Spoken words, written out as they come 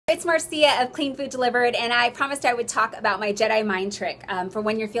it's Marcia of Clean Food Delivered, and I promised I would talk about my Jedi mind trick for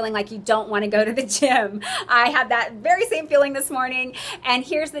when you're feeling like you don't want to go to the gym. I had that very same feeling this morning, and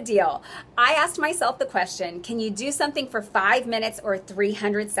here's the deal. I asked myself the question, can you do something for 5 minutes or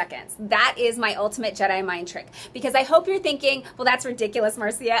 300 seconds? That is my ultimate Jedi mind trick, because I hope you're thinking, well, that's ridiculous,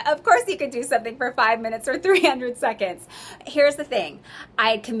 Marcia. Of course you could do something for 5 minutes or 300 seconds. Here's the thing. I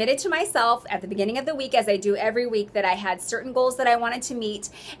had committed to myself at the beginning of the week, as I do every week, that I had certain goals that I wanted to meet,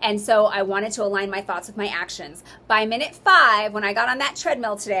 and so I wanted to align my thoughts with my actions. By minute 5, when I got on that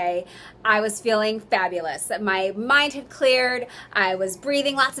treadmill today, I was feeling fabulous. My mind had cleared, I was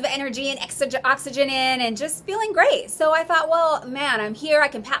breathing lots of energy and oxygen in, and just feeling great. So I thought, well, man, I'm here, I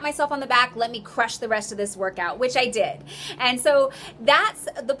can pat myself on the back, let me crush the rest of this workout, which I did. And so that's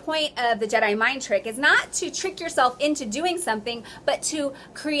the point of the Jedi mind trick, is not to trick yourself into doing something, but to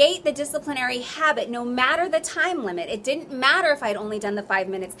create the disciplinary habit no matter the time limit. It didn't matter if I'd only done the 5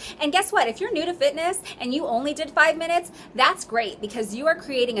 minutes. And guess what? If you're new to fitness and you only did 5 minutes, that's great, because you are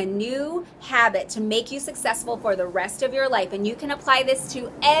creating a new habit to make you successful for the rest of your life. And you can apply this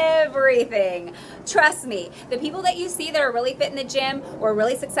to everything. Trust me, the people that you see that are really fit in the gym, or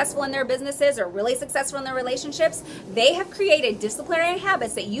really successful in their businesses, or really successful in their relationships, they have created disciplinary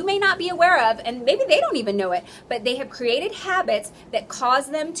habits that you may not be aware of, and maybe they don't even know it, but they have created habits that cause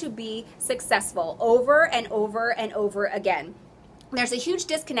them to be successful over and over and over again. There's a huge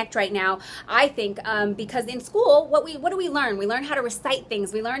disconnect right now, I think, because in school, what do we learn? We learn how to recite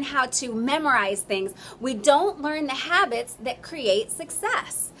things. We learn how to memorize things. We don't learn the habits that create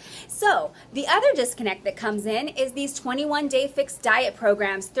success. So the other disconnect that comes in is these 21-day fixed diet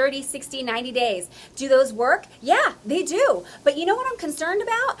programs, 30, 60, 90 days. Do those work? Yeah, they do. But you know what I'm concerned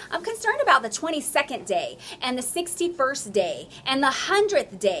about? I'm concerned about the 22nd day and the 61st day and the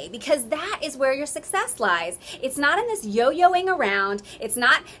 100th day, because that is where your success lies. It's not in this yo-yoing around. It's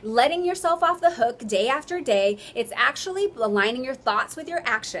not letting yourself off the hook day after day. It's actually aligning your thoughts with your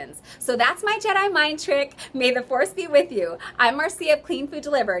actions. So that's my Jedi mind trick. May the force be with you. I'm Marcia of Clean Food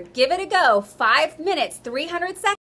Delivered. Give it a go. 5 minutes, 300 seconds.